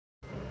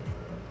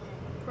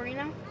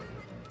now?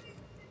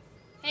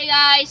 Hey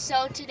guys,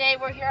 so today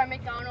we're here at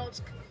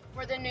McDonald's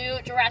for the new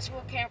Jurassic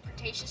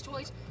Cretaceous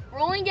toys. We're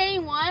only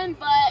getting one,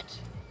 but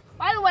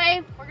by the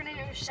way, we're gonna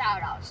do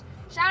shout outs.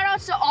 Shout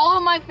outs to all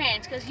of my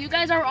fans, because you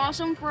guys are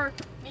awesome for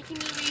making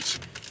me reach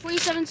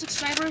 27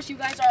 subscribers. You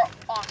guys are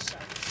awesome.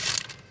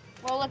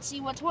 Well, let's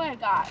see what toy I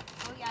got.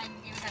 Oh yeah, and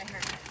you got a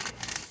haircut.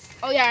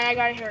 Oh yeah, and I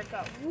got a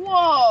haircut.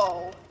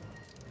 Whoa!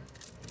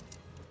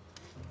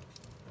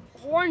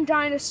 Horned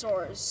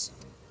dinosaurs.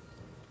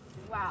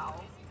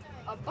 Wow.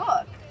 A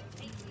book.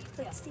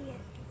 Let's see it.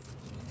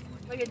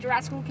 Like a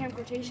Jurassic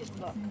Cretaceous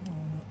book.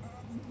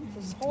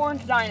 It's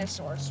horned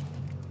dinosaurs.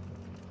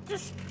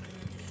 Just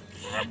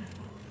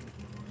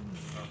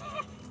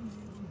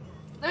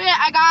look at,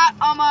 I got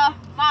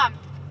Mom,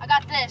 I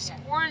got this.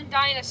 Horned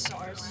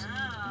dinosaurs.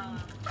 Wow.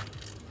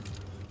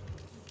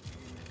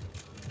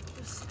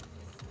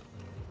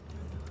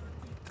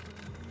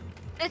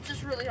 It's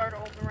just really hard to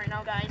open right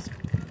now, guys.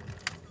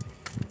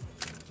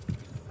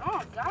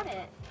 Oh, got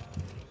it.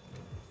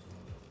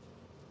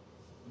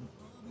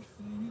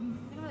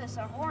 Look at this,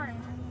 a horn.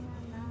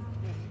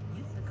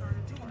 The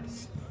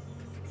carnivores.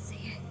 See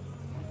it.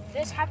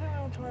 This happy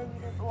little toy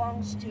reader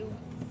belongs to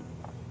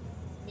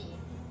me.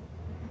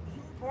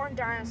 Horned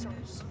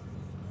dinosaurs.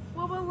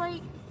 What about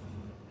like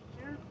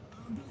here?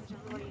 There's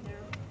everybody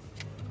there.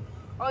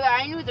 Oh yeah,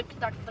 I knew the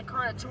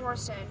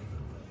carnivores said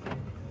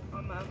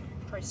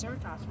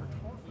Triceratops were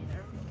totally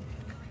there.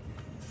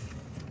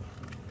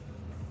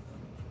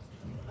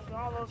 Look at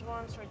all those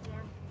ones right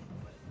there.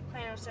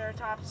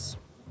 Planoceratops,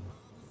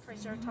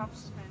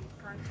 Triceratops, and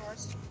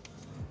Carnotaurus.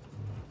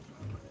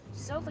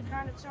 Still the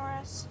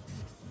Carnotaurus.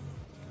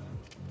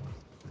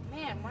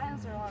 Man, why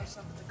is there a lot of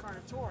stuff with the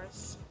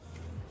Carnotaurus?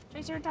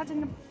 Triceratops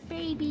and the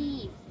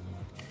baby!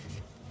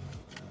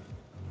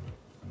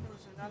 There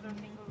was another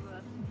thing of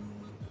the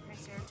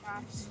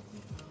Triceratops.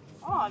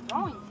 Oh, a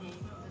growing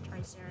thing of the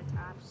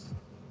Triceratops.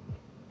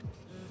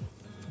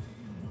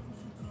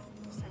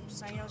 This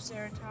time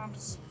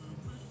Spinoceratops.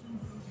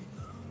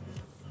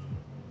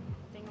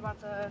 Thing about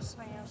the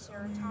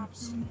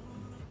Spinoceratops.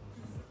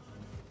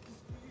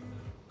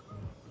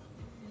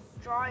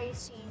 Draw a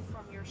scene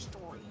from your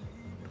story.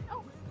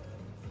 Oh.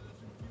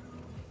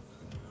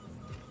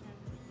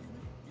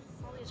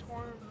 And all these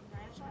horned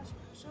dinosaurs.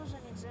 Shows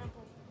an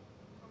example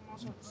from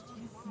also this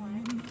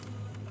one.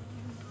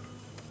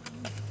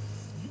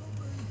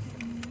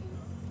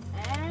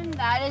 And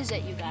that is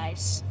it, you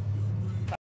guys.